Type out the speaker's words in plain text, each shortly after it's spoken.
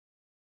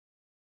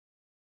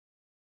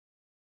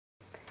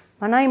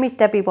My name is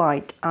Debbie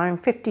White. I'm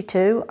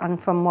 52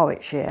 and from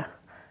Warwickshire.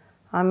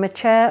 I'm the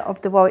chair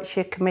of the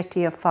Warwickshire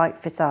Committee of Fight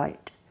for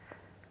Sight.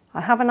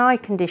 I have an eye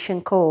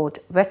condition called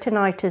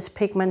retinitis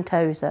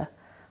pigmentosa.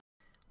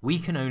 We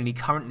can only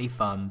currently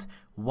fund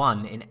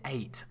 1 in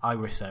 8 eye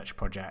research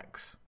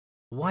projects.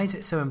 Why is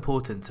it so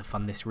important to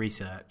fund this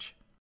research?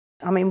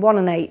 1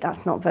 in 8,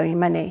 that's not very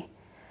many.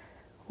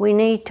 We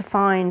need to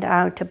find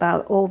out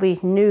about all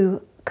these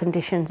new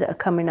conditions that are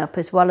coming up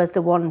as well as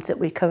the ones that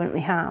we currently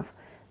have.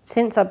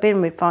 Since I've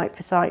been with Fight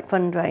for Sight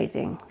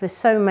fundraising, there's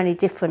so many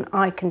different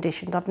eye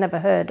conditions I've never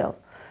heard of.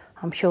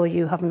 I'm sure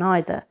you haven't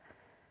either.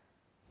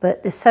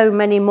 But there's so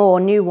many more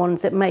new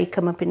ones that may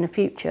come up in the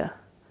future.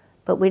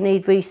 But we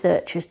need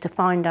researchers to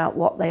find out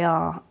what they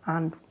are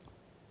and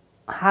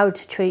how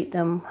to treat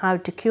them, how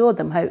to cure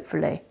them,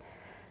 hopefully.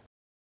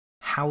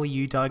 How were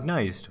you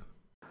diagnosed?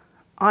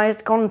 I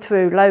had gone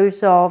through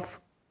loads of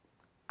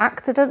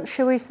accidents,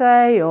 shall we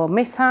say, or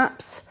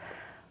mishaps.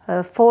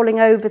 Falling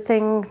over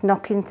things,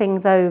 knocking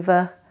things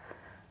over,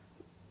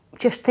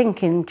 just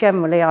thinking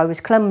generally I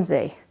was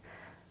clumsy.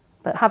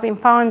 But having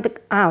found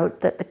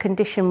out that the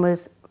condition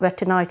was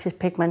retinitis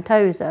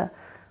pigmentosa,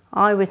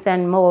 I was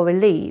then more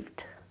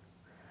relieved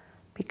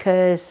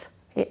because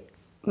it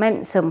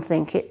meant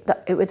something.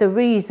 It was a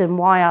reason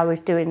why I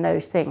was doing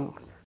those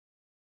things.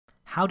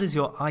 How does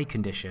your eye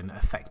condition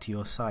affect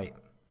your sight?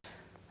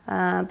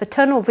 The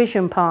tunnel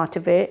vision part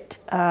of it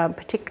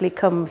particularly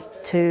comes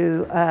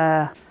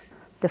to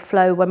the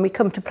flow when we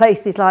come to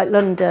places like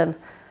London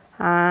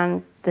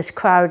and there's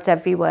crowds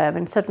everywhere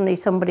and suddenly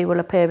somebody will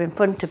appear in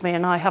front of me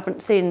and I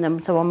haven't seen them,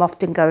 so I'm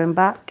often going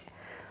back.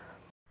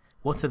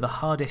 What are the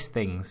hardest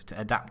things to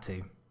adapt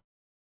to?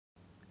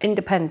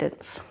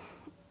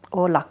 Independence,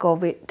 or lack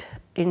of it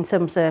in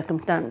some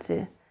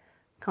circumstances.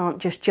 Can't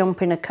just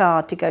jump in a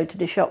car to go to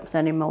the shops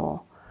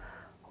anymore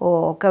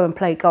or go and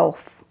play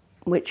golf,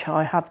 which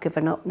I have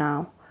given up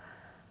now.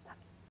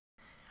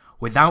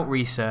 Without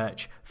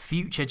research,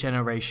 future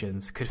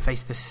generations could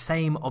face the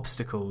same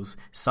obstacles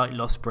sight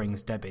loss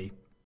brings Debbie.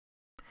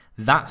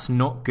 That's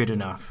not good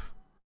enough.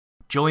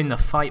 Join the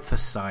Fight for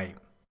Sight.